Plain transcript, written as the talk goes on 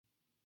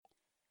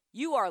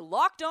You are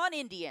Locked On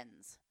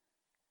Indians,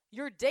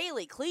 your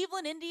daily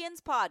Cleveland Indians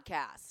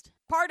podcast.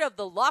 Part of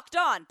the Locked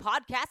On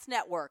Podcast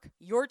Network,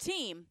 your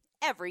team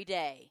every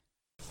day.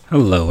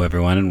 Hello,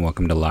 everyone, and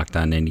welcome to Locked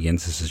On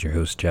Indians. This is your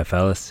host, Jeff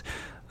Ellis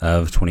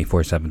of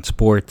 24/7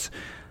 Sports.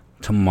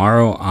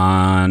 Tomorrow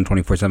on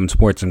 24/7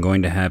 Sports, I'm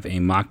going to have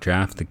a mock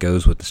draft that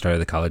goes with the start of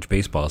the college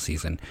baseball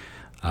season.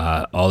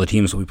 All the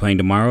teams will be playing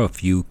tomorrow. A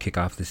few kick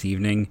off this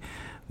evening.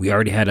 We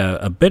already had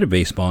a bit of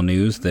baseball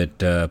news that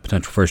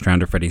potential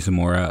first-rounder Freddie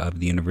Zamora of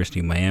the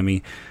University of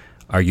Miami,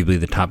 arguably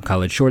the top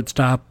college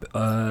shortstop,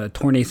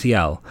 torn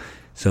ACL.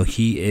 So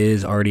he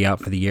is already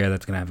out for the year.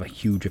 That's going to have a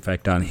huge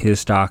effect on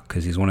his stock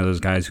because he's one of those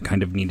guys who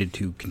kind of needed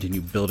to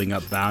continue building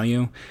up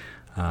value.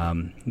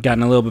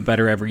 Gotten a little bit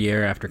better every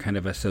year after kind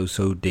of a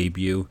so-so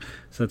debut.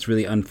 So that's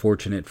really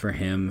unfortunate for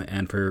him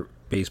and for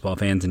baseball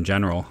fans in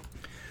general.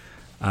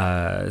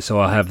 So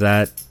I'll have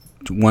that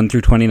 1 through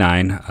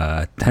 29,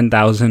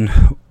 10,000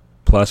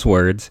 plus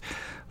words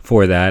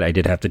for that. I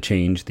did have to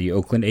change the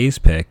Oakland A's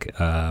pick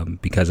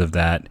because of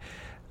that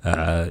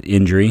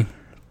injury.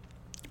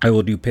 I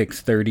will do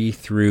picks 30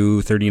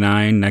 through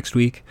 39 next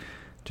week,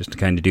 just to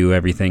kind of do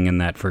everything in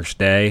that first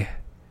day.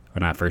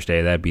 Or not first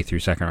day, that'd be through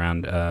second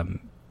round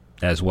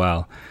as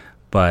well.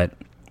 But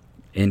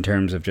in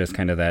terms of just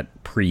kind of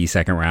that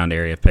pre-second round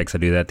area of picks, I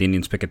do that. The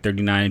Indians pick at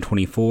 39 and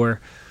 24.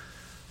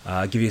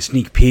 Give you a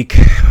sneak peek.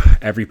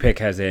 Every pick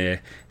has a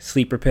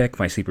sleeper pick.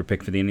 My sleeper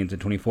pick for the Indians at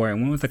 24. I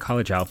went with the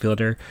college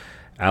outfielder,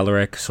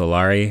 Alaric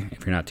Solari.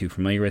 If you're not too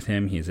familiar with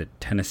him, he's at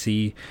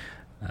Tennessee.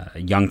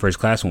 Young for his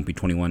class, won't be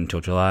 21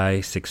 until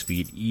July, 6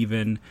 feet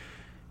even.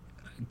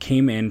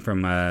 Came in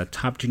from a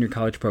top junior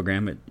college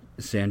program at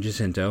San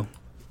Jacinto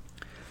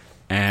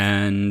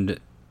and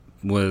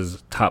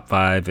was top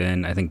 5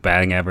 in, I think,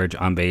 batting average,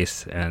 on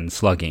base, and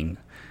slugging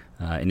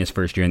in his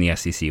first year in the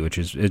SEC, which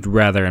is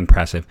rather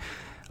impressive.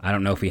 I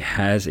don't know if he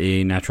has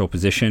a natural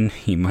position.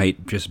 He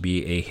might just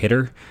be a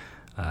hitter.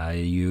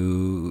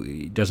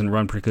 He doesn't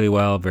run particularly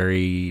well,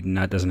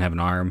 doesn't have an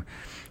arm.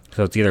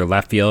 So it's either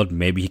left field,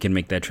 maybe he can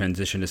make that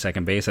transition to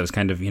second base. That was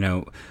kind of,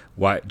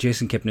 why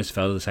Jason Kipnis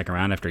fell to the second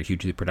round after a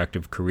hugely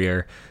productive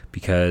career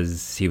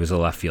because he was a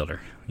left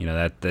fielder.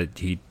 That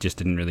he just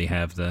didn't really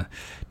have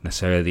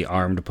necessarily the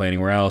arm to play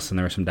anywhere else, and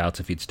there were some doubts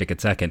if he'd stick at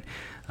second.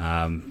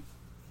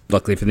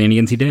 Luckily for the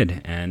Indians, he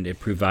did, and it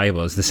proved valuable.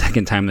 It was the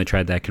second time they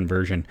tried that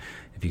conversion,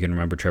 if you can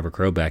remember Trevor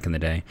Crowe back in the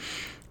day.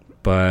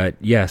 But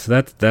yeah,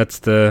 so that's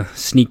the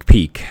sneak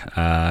peek.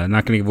 I'm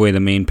not going to give away the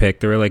main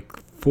pick. There were like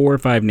 4 or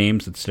 5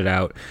 names that stood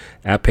out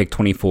at pick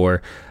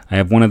 24. I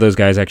have one of those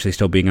guys actually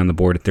still being on the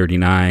board at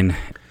 39.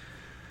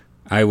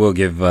 I will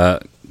give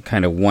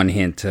kind of one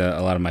hint to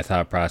a lot of my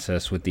thought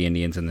process with the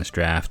Indians in this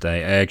draft. I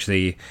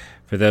actually,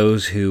 for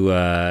those who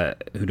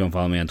don't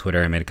follow me on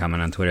Twitter, I made a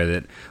comment on Twitter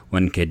that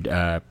one could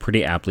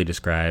pretty aptly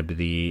describe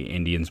the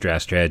Indians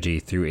draft strategy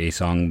through a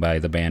song by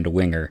the band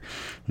Winger.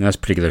 Now, this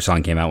particular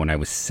song came out when I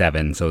was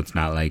 7, so it's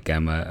not like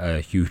I'm a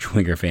huge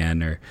Winger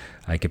fan, or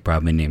I could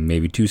probably name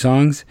maybe 2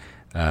 songs,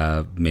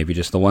 maybe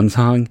just the one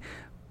song.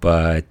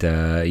 But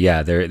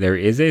yeah, there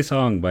is a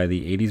song by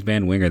the 80s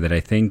band Winger that I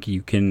think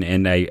you can,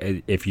 and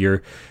if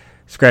you're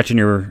scratching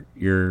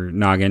your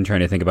noggin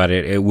trying to think about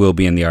it, it will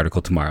be in the article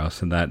tomorrow,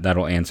 so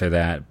that'll answer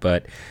that.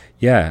 But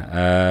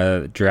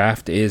yeah,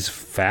 draft is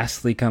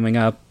fastly coming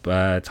up.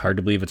 It's hard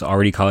to believe it's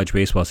already college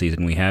baseball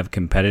season. We have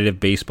competitive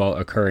baseball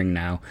occurring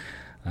now.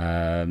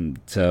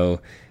 So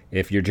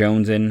if you're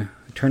jonesing,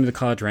 turn to the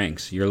college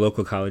ranks. Your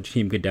local college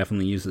team could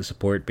definitely use the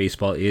support.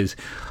 Baseball is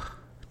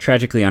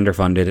tragically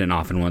underfunded and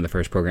often one of the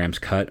first programs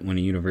cut when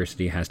a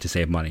university has to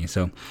save money.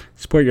 So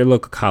support your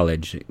local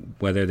college,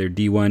 whether they're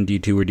D1,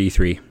 D2, or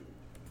D3.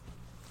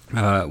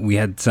 We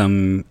had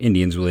some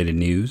Indians-related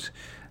news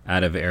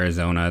out of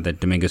Arizona that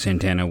Domingo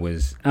Santana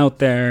was out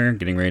there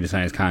getting ready to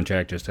sign his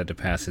contract, just had to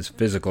pass his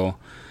physical.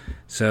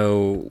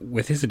 So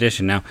with his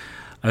addition now,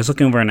 I was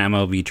looking over on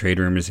MLB trade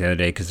rumors the other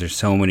day because there's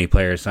so many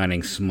players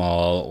signing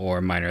small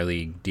or minor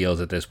league deals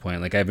at this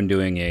point. Like, I've been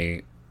doing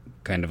a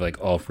kind of like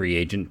all free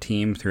agent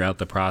team throughout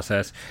the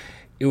process.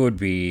 It would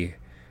be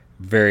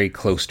very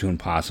close to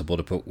impossible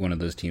to put one of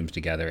those teams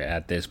together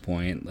at this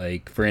point.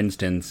 Like, for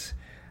instance,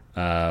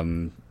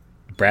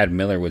 Brad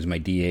Miller was my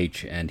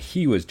DH, and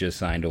he was just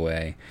signed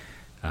away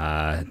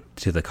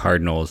to the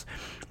Cardinals.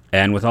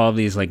 And with all of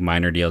these like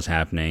minor deals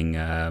happening,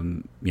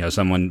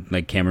 someone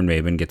like Cameron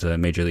Maybin gets a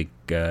major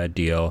league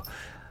deal.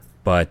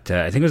 But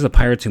I think it was the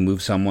Pirates who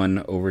moved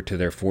someone over to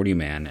their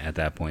 40-man at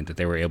that point, that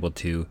they were able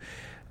to,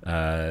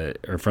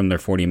 or from their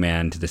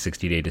 40-man to the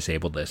 60-day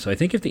disabled list. So I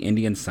think if the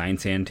Indians sign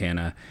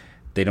Santana,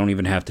 they don't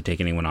even have to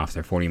take anyone off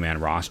their 40-man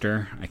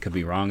roster. I could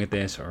be wrong at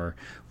this, or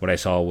what I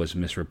saw was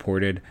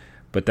misreported.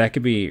 But that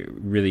could be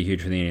really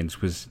huge for the Indians.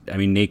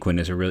 Naquin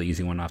is a really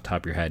easy one off the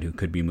top of your head who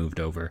could be moved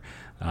over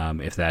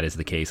if that is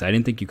the case. I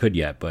didn't think you could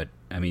yet, but,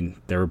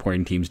 they're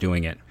reporting teams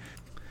doing it.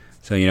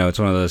 So, it's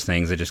one of those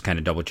things I just kind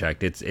of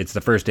double-checked. It's the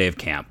first day of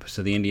camp,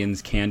 so the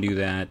Indians can do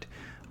that.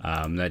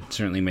 That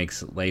certainly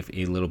makes life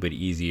a little bit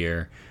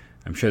easier.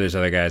 I'm sure there's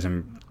other guys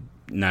I'm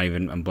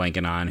I'm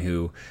blanking on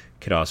who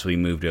could also be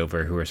moved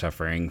over, who are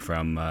suffering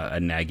from a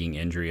nagging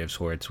injury of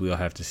sorts. We'll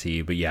have to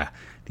see. But yeah,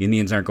 the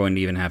Indians aren't going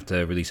to even have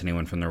to release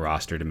anyone from the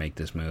roster to make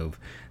this move.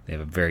 They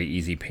have a very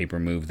easy paper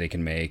move they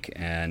can make,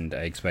 and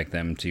I expect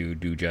them to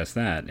do just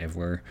that. If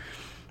we're,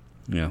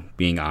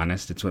 being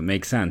honest, it's what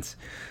makes sense.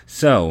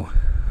 So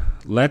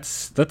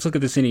let's look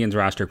at this Indians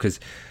roster, because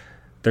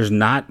there's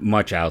not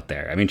much out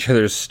there. I mean, sure,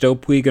 there's Stowe,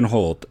 Puig, and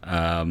Holt,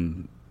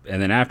 and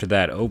then after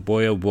that, oh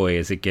boy,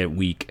 does it get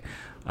weak.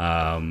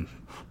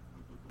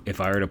 If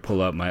I were to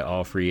pull up my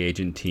all-free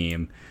agent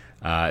team,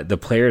 the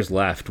players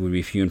left would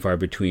be few and far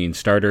between,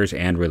 starters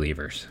and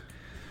relievers.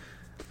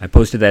 I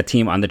posted that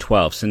team on the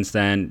 12th. Since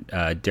then,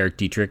 Derek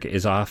Dietrich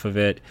is off of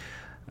it.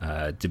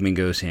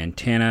 Domingo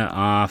Santana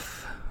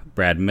off.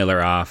 Brad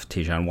Miller off.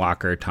 Tejan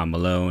Walker, Tom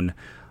Malone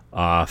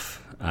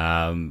off.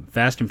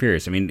 Fast and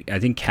furious. I mean, I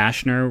think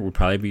Cashner would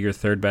probably be your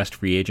third best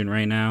free agent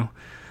right now.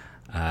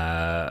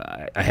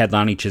 I had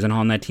Lonnie Chisenhall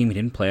on that team. He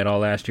didn't play at all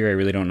last year. I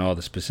really don't know all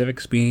the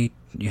specifics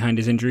behind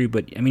his injury,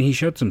 but I mean, he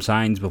showed some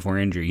signs before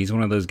injury. He's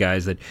one of those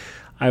guys that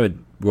I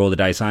would roll the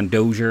dice on.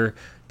 Dozier,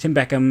 Tim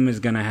Beckham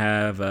is going to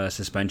have a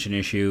suspension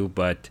issue,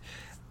 but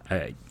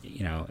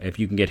if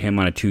you can get him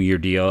on a 2-year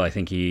deal, I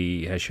think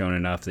he has shown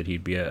enough that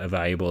he'd be a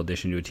valuable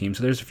addition to a team.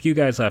 So there's a few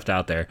guys left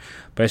out there,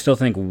 but I still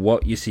think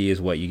what you see is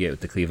what you get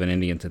with the Cleveland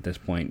Indians at this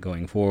point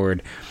going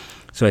forward.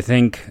 So I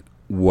think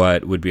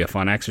what would be a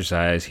fun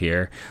exercise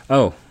here.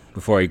 Oh,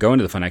 before I go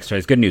into the fun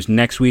exercise, good news.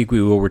 Next week,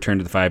 we will return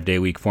to the 5-day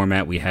week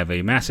format. We have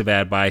a massive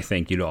ad buy.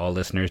 Thank you to all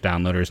listeners,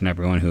 downloaders, and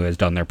everyone who has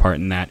done their part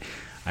in that.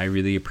 I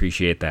really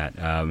appreciate that.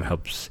 It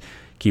helps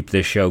keep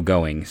this show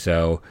going.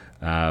 So,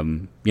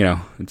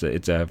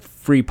 it's a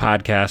free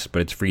podcast,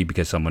 but it's free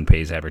because someone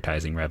pays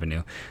advertising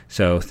revenue.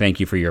 So thank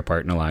you for your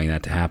part in allowing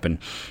that to happen.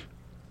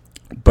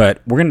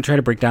 But we're going to try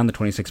to break down the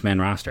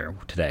 26-man roster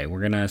today. We're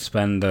going to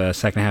spend the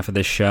second half of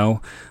this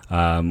show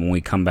when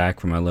we come back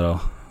from a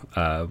little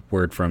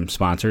word from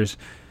sponsors,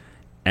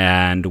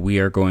 and we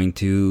are going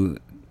to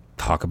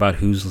talk about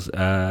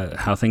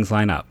how things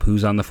line up,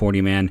 who's on the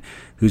 40-man,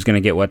 who's going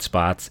to get what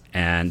spots,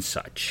 and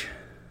such.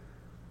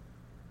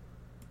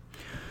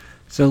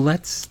 So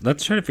let's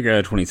try to figure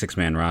out a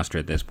 26-man roster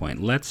at this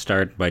point. Let's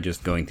start by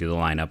just going through the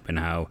lineup and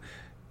how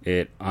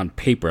it, on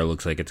paper,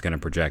 looks like it's going to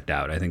project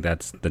out. I think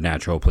that's the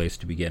natural place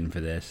to begin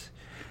for this.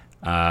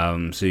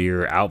 So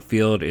your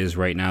outfield is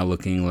right now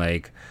looking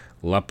like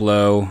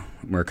Luplow,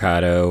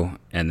 Mercado,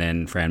 and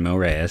then Franmil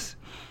Reyes.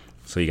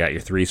 So you got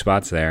your 3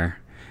 spots there.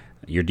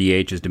 Your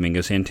DH is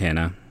Domingo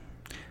Santana.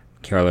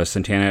 Carlos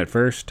Santana at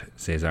first.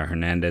 Cesar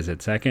Hernandez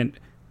at second.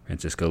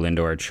 Francisco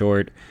Lindor at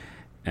short.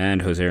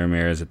 And Jose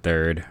Ramirez at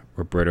third.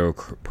 Roberto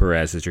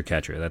Perez is your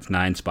catcher. That's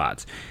 9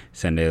 spots.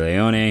 Sende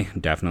Leone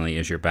definitely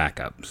is your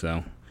backup.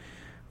 So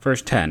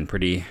first 10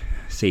 pretty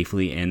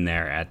safely in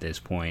there at this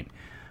point.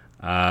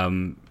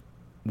 There's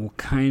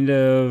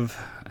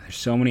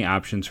so many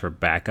options for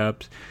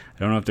backups. I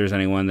don't know if there's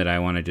anyone that I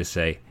want to just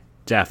say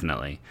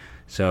definitely.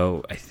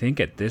 So I think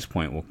at this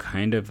point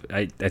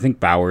I think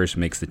Bowers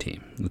makes the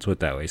team. Let's put it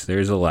that way. So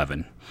there's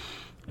 11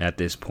 at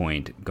this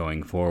point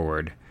going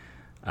forward.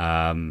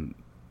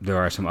 There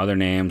are some other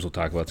names. We'll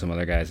talk about some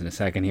other guys in a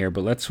second here,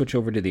 but let's switch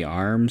over to the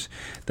arms.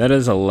 That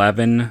is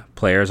 11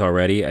 players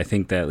already. I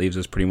think that leaves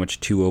us pretty much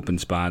 2 open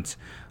spots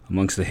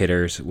amongst the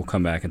hitters. We'll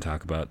come back and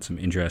talk about some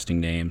interesting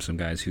names, some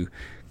guys who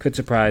could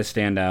surprise,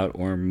 stand out,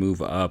 or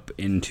move up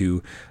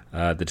into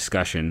the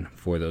discussion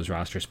for those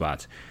roster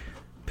spots.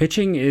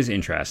 Pitching is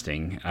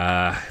interesting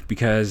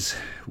because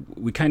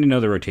we kind of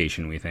know the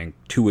rotation, we think,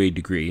 to a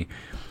degree.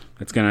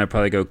 It's going to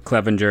probably go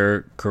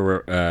Clevenger,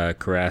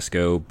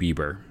 Carrasco,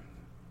 Bieber.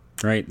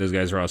 Right? Those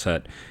guys are all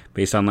set.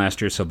 Based on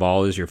last year,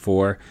 Sabal is your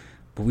 4,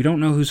 but we don't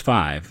know who's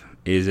 5.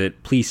 Is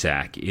it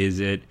Plesac? Is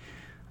it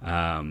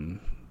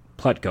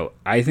Plutko?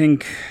 I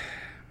think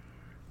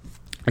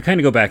I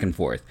kind of go back and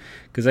forth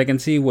because I can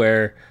see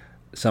where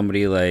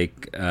somebody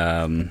like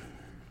Plutko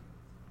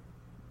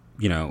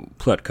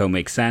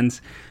makes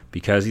sense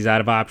because he's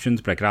out of options,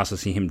 but I could also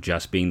see him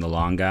just being the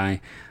long guy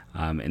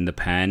in the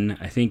pen.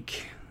 I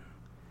think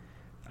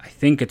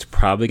it's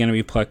probably going to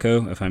be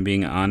Plutko, if I'm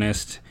being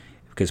honest,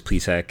 because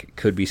Plesac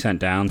could be sent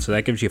down. So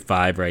that gives you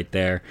 5 right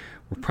there.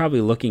 We're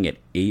probably looking at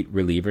 8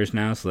 relievers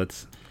now. So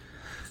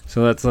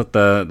let's let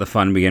the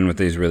fun begin with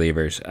these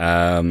relievers.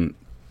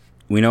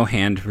 We know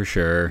Hand for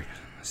sure.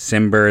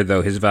 Simber,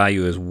 though his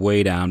value is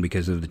way down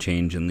because of the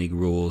change in league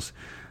rules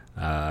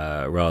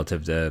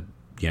relative to,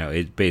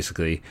 it's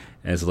basically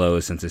as low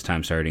as since his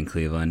time starting in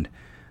Cleveland.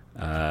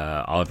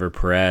 Oliver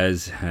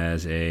Perez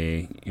has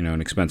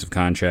an expensive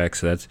contract.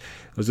 So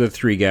those are the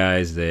 3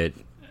 guys that,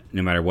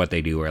 no matter what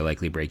they do, are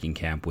likely breaking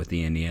camp with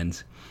the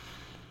Indians.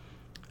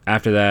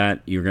 After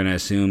that, you're going to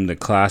assume that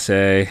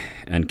Clase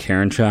and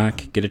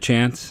Karinchak get a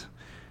chance.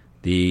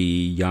 The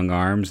young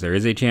arms, there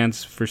is a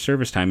chance for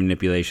service time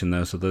manipulation,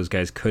 though, so those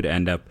guys could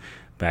end up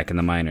back in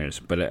the minors.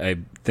 But I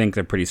think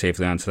they're pretty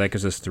safely on, so that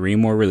gives us 3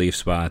 more relief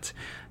spots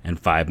and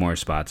 5 more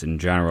spots in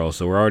general.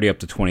 So we're already up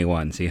to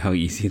 21. See how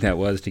easy that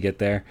was to get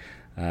there?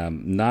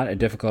 Not a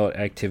difficult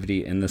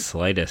activity in the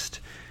slightest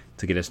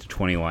to get us to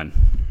 21.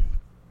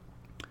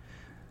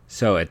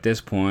 So at this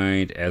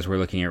point, as we're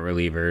looking at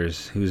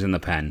relievers, who's in the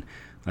pen?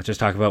 Let's just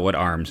talk about what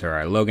arms there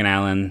are. Logan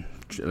Allen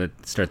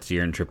starts the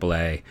year in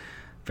AAA,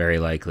 very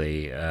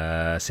likely.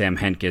 Sam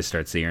Hentges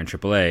starts the year in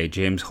AAA.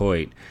 James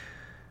Hoyt.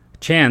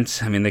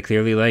 Chance, I mean, they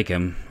clearly like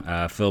him.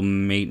 Phil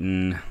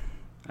Maton.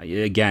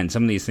 Again,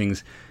 some of these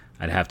things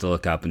I'd have to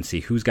look up and see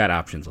who's got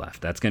options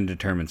left. That's going to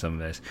determine some of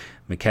this.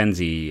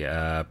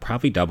 McKenzie,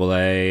 probably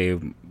AA.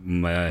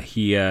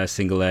 Mejia,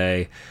 single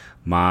A.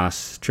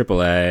 Moss,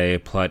 AAA.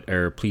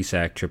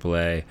 Plesac,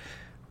 AAA.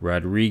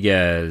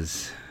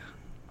 Rodriguez.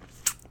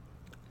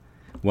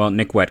 Well,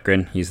 Nick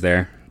Wetgren, he's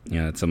there.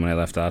 That's someone I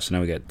left off. So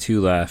now we got 2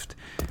 left.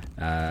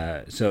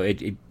 So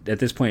at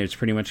this point, it's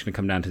pretty much going to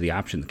come down to the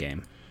options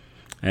game.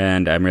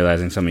 And I'm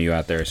realizing some of you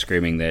out there are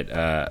screaming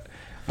that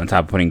on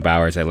top of putting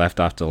Bowers, I left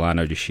off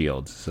Delano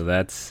DeShields. So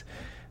that's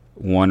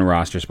 1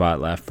 roster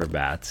spot left for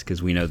bats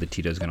because we know that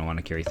Tito's going to want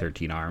to carry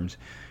 13 arms.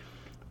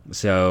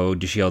 So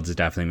DeShields is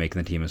definitely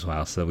making the team as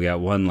well. So we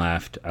got 1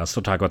 left. I'll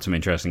still talk about some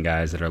interesting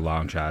guys that are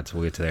long shots.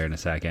 We'll get to there in a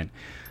second.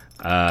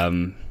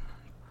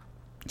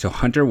 So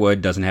Hunter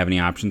Wood doesn't have any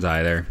options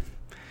either.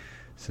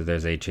 So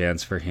there's a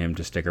chance for him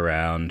to stick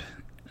around.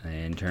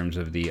 In terms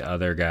of the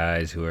other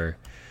guys who are,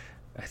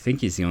 I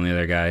think he's the only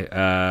other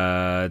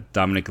guy.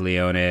 Dominic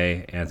Leone,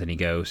 Anthony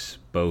Gose,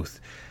 both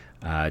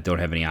don't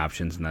have any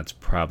options, and that's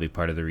probably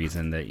part of the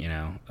reason that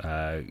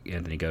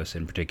Anthony Gose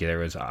in particular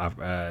was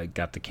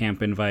got the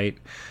camp invite.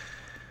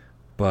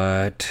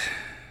 But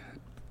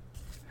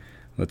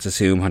let's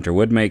assume Hunter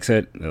Wood makes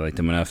it. They liked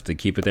him enough to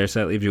keep it there, so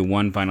that leaves you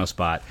 1 final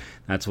spot.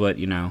 That's what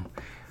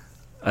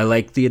I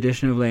like the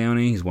addition of Leone.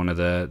 He's one of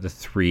the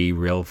 3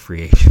 real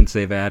free agents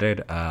they've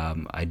added.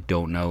 I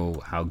don't know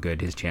how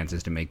good his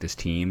chances to make this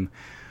team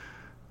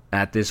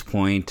at this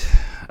point.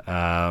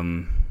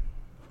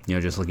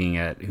 Just looking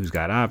at who's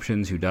got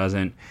options, who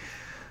doesn't.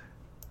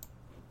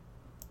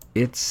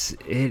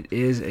 It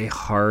is a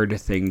hard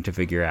thing to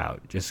figure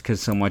out, just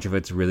because so much of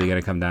it's really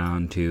going to come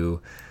down to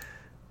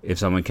if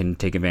someone can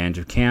take advantage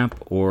of camp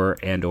or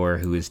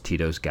who is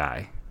Tito's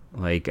guy.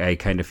 Like, I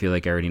kind of feel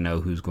like I already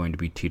know who's going to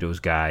be Tito's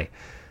guy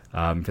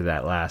for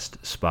that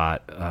last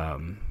spot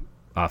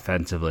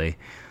offensively.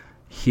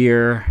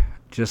 Here,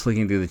 just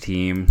looking through the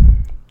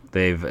team,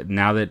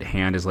 now that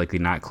Hand is likely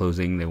not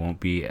closing, they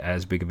won't be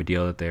as big of a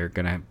deal that they're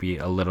going to be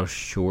a little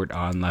short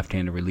on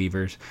left-handed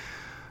relievers.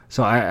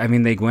 So, I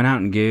mean, they went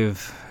out and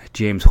gave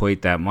James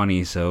Hoyt that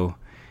money, so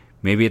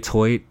maybe it's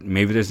Hoyt.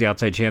 Maybe there's the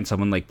outside chance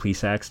someone like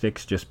Plesac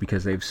sticks just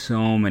because they have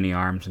so many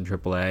arms in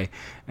AAA,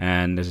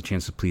 and there's a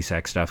chance the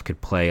Plesac stuff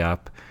could play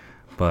up.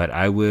 But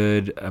I'm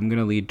going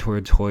to lead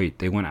towards Hoyt.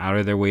 They went out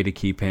of their way to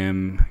keep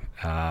him,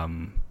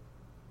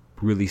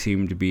 really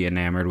seemed to be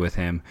enamored with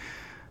him.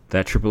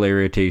 That AAA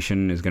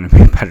rotation is going to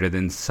be better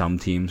than some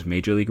teams'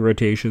 major league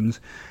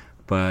rotations.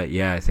 But,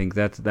 yeah, I think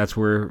that's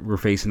where we're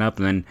facing up.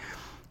 And then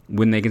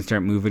when they can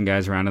start moving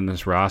guys around on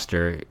this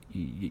roster,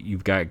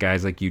 you've got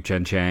guys like Yu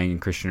Chen Chang and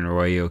Christian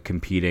Arroyo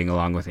competing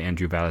along with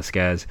Andrew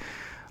Velasquez.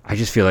 I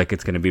just feel like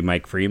it's going to be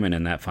Mike Freeman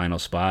in that final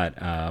spot.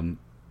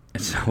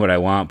 It's not what I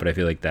want, but I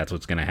feel like that's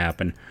what's going to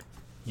happen.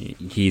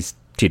 He's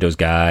Tito's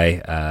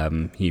guy.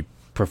 He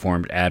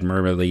performed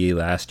admirably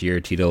last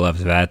year. Tito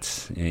loves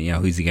vets.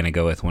 Who's he going to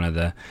go with? One of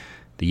the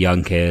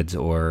young kids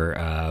or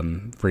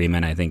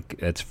Freeman? I think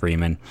it's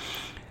Freeman.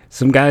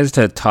 Some guys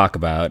to talk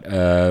about.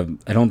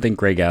 I don't think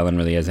Greg Allen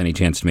really has any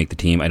chance to make the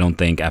team. I don't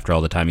think after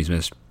all the time he's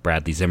missed,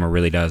 Bradley Zimmer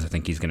really does. I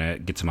think he's going to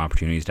get some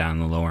opportunities down in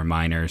the lower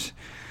minors.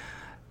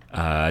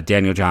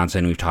 Daniel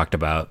Johnson, we've talked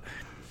about.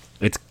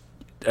 It's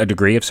a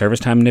degree of service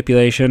time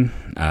manipulation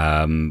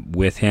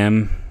with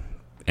him.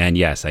 And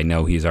yes, I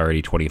know he's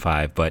already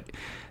 25, but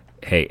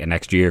hey, an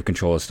extra year of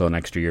control is still an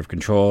extra year of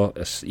control.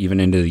 Even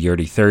into the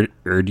early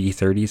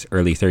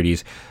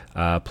 30s,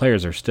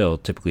 players are still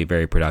typically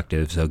very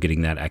productive, so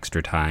getting that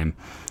extra time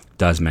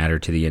does matter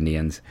to the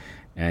Indians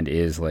and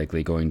is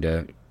likely going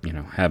to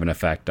have an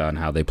effect on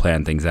how they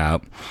plan things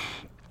out.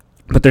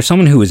 But there's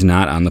someone who is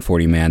not on the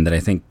 40-man that I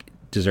think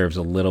deserves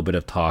a little bit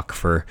of talk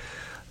for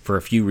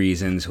a few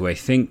reasons, who I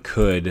think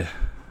could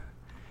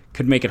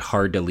make it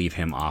hard to leave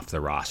him off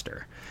the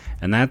roster.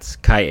 And that's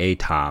Kai-A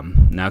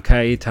Tom. Now,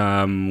 Kai-A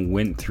Tom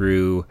went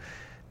through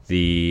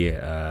the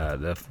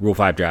Rule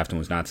 5 draft and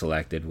was not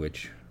selected,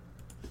 which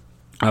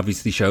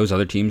obviously shows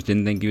other teams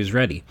didn't think he was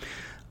ready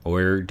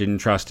or didn't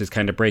trust his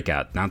kind of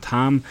breakout. Now,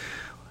 Tom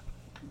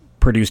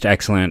produced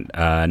excellent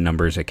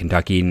numbers at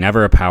Kentucky,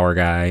 never a power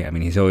guy. I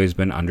mean, he's always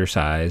been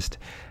undersized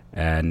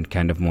and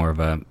kind of more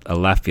of a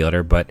left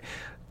fielder, but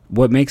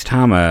what makes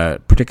Tom a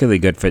particularly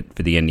good fit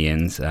for the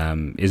Indians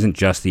isn't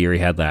just the year he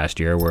had last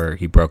year, where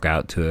he broke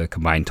out to a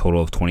combined total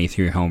of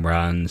 23 home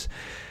runs,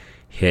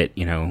 hit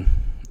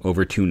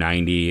over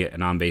 290,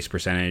 an on-base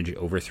percentage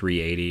over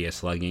 380, a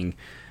slugging.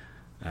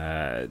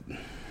 I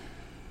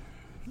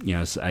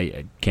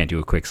can't do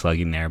a quick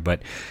slugging there,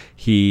 but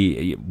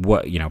he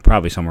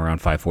probably somewhere around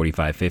 540,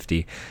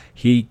 550.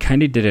 He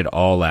kind of did it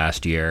all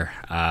last year.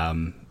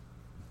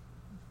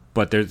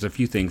 But there's a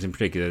few things in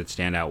particular that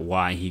stand out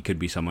why he could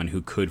be someone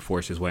who could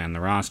force his way on the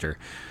roster.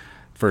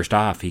 first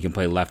off, he can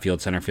play left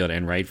field, center field,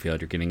 and right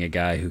field. You're getting a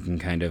guy who can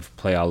kind of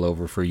play all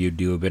over for you,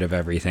 do a bit of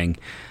everything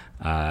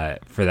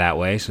for that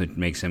way. So it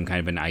makes him kind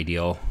of an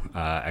ideal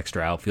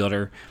extra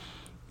outfielder.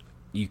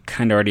 You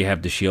kind of already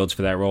have DeShields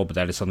for that role, but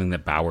that is something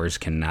that Bauers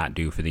cannot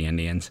do for the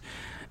Indians.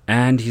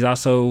 And he's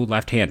also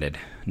left-handed.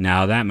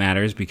 Now that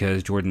matters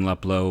because Jordan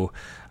Luplow,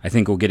 I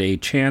think, will get a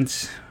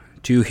chance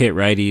to hit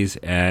righties,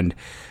 and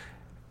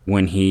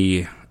when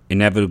he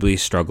inevitably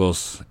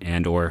struggles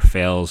and or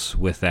fails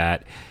with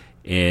that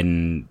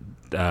during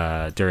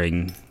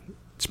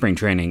spring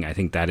training, I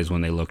think that is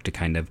when they look to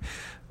kind of,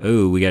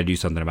 we got to do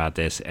something about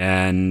this.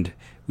 And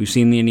we've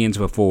seen the Indians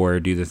before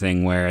do the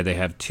thing where they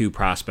have two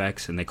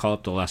prospects and they call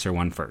up the lesser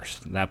one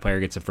first. That player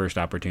gets the first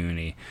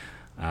opportunity.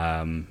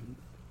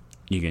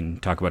 You can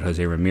talk about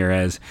Jose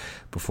Ramirez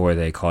before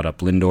they called up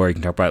Lindor. You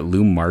can talk about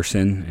Lou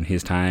Marson and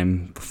his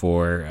time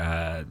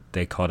before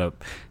they called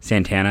up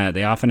Santana.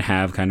 They often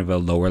have kind of a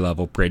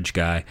lower-level bridge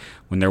guy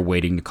when they're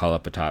waiting to call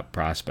up a top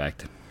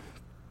prospect.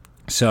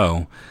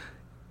 So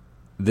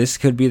this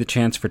could be the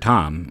chance for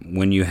Tom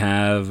when you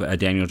have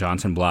Daniel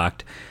Johnson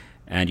blocked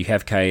and you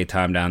have Ka'ai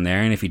Tom down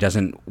there, and if he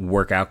doesn't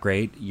work out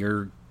great,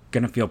 you're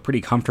going to feel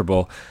pretty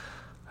comfortable.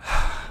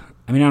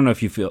 I mean, I don't know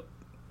if you feel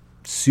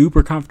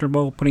super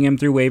comfortable putting him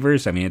through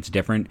waivers. I mean, it's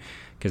different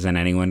because then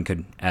anyone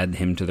could add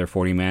him to their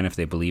 40-man if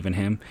they believe in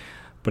him.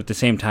 But at the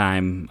same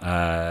time,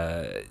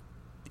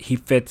 he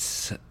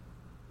fits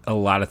a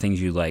lot of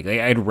things you like.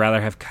 I'd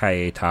rather have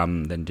Ka'ai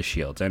Tom than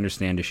DeShields. I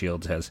understand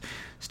DeShields has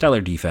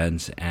stellar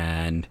defense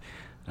and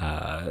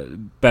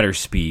better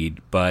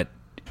speed, but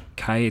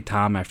Ka'ai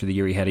Tom, after the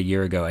year he had a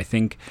year ago, I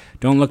think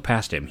don't look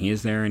past him. He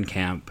is there in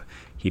camp.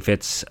 He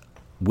fits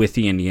with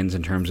the Indians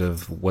in terms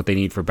of what they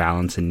need for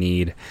balance and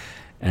need.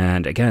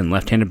 And again,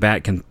 left-handed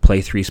bat can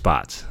play three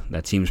spots.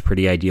 That seems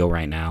pretty ideal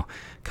right now,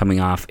 coming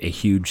off a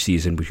huge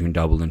season between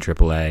Double and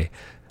AAA.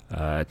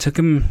 It took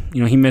him,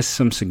 he missed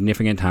some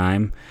significant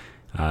time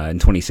in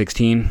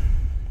 2016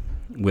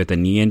 with a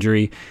knee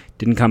injury.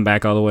 Didn't come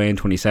back all the way in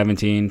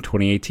 2017.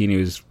 2018, he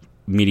was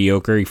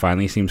mediocre. He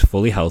finally seems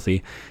fully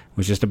healthy.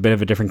 Was just a bit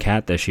of a different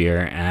cat this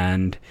year.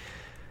 And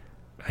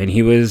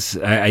he was,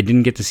 I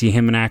didn't get to see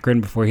him in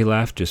Akron before he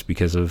left just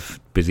because of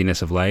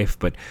busyness of life,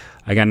 but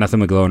I got nothing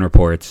but glowing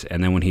reports.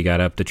 And then when he got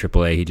up to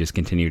AAA, he just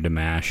continued to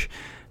mash.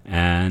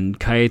 And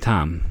Ka'ai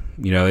Tom,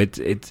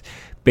 it's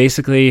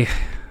basically,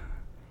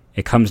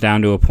 it comes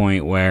down to a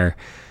point where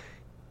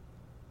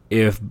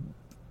if,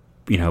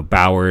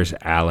 Bauers,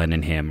 Allen,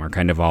 and him are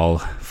kind of all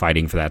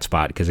fighting for that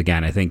spot, because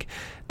again, I think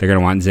they're going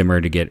to want Zimmer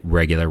to get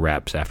regular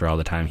reps after all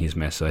the time he's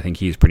missed. So I think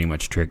he's pretty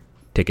much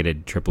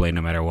ticketed AAA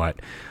no matter what.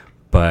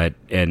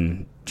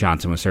 And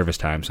Johnson with service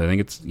time. So I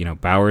think it's,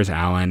 Bauers,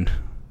 Allen,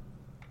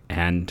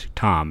 and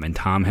Tom. And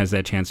Tom has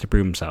that chance to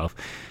prove himself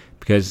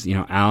because,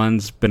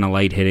 Allen's been a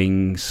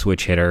light-hitting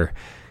switch hitter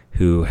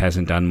who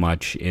hasn't done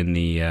much in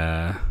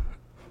the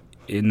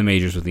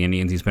majors with the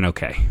Indians. He's been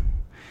okay.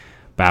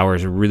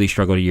 Bauers really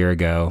struggled a year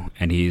ago,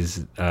 and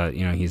he's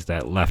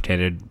that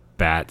left-handed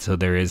bat, so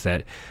there is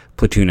that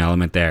platoon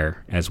element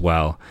there as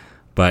well.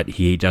 But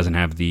he doesn't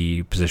have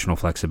the positional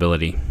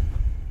flexibility.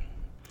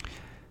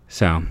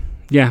 So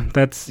yeah,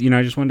 that's,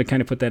 I just wanted to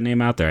kind of put that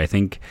name out there. I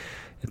think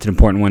it's an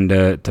important one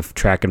to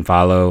track and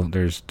follow.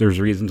 There's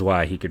reasons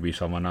why he could be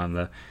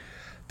someone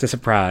to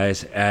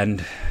surprise.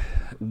 And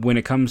when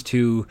it comes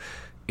to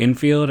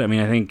infield, I mean,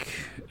 I think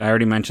I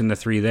already mentioned the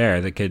three there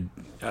that could,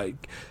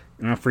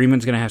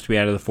 Freeman's going to have to be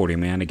out of the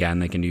 40-man. Again,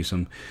 they can do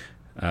some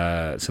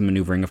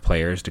maneuvering of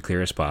players to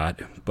clear a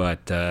spot.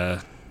 But,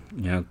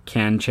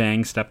 can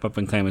Chang step up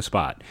and claim a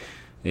spot?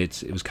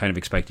 It was kind of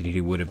expected he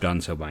would have done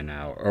so by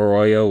now.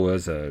 Arroyo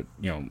was a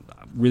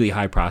really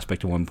high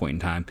prospect at one point in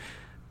time,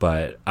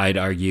 but I'd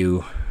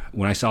argue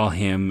when I saw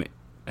him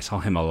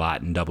a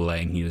lot in AA,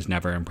 and he was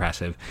never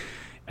impressive.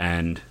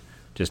 And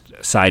just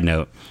a side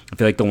note, I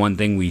feel like the one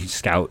thing we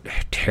scout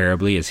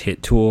terribly is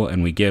hit tool,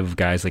 and we give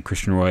guys like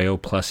Christian Arroyo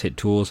plus hit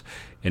tools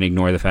and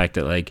ignore the fact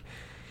that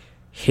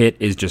hit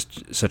is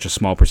just such a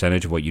small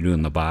percentage of what you do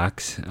in the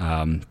box.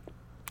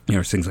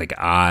 Things like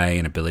eye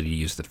and ability to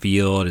use the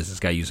field. Is this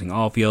guy using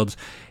all fields?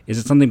 Is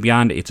it something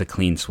beyond it's a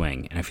clean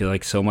swing? And I feel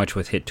like so much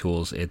with hit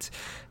tools, it's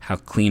how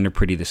clean or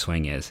pretty the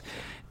swing is.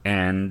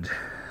 And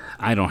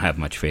I don't have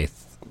much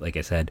faith, like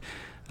I said.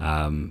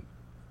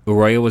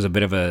 Arroyo was a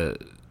bit of a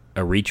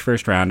reach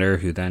first rounder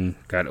who then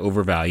got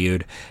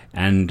overvalued,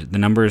 and the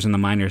numbers in the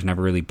minors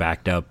never really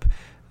backed up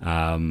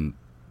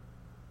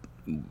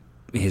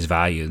his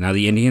value. Now,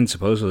 the Indians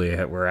supposedly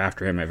were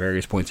after him at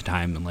various points in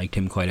time and liked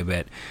him quite a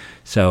bit.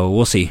 So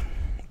we'll see.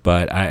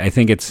 But I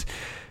think it's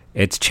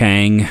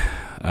Chang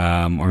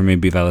or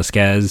maybe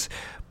Velasquez.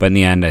 But in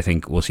the end, I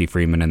think we'll see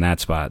Freeman in that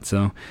spot.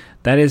 So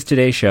that is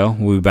today's show.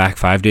 We'll be back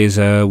 5 days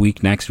a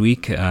week next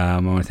week. I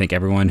want to thank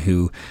everyone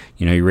who,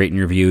 you rate and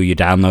review, you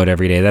download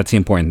every day. That's the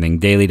important thing.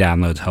 Daily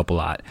downloads help a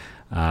lot.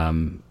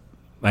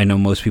 I know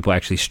most people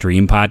actually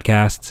stream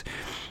podcasts.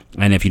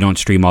 And if you don't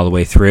stream all the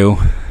way through,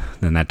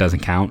 then that doesn't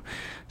count.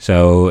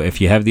 So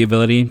if you have the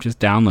ability, just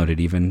download it.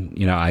 Even,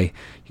 I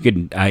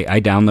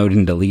download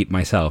and delete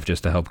myself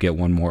just to help get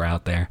one more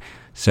out there.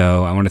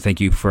 So I want to thank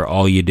you for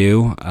all you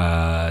do.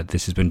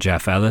 This has been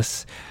Jeff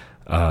Ellis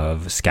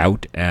of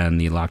Scout and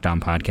the Locked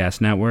On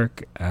Podcast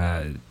Network.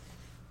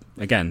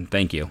 Again,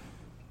 thank you.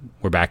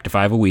 We're back to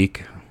 5 a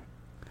week.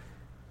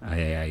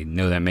 I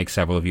know that makes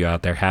several of you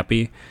out there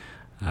happy.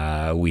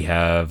 We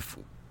have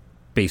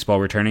baseball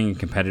returning in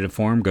competitive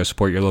form. Go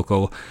support your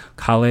local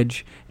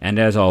college. And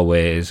as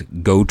always,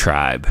 go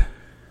Tribe.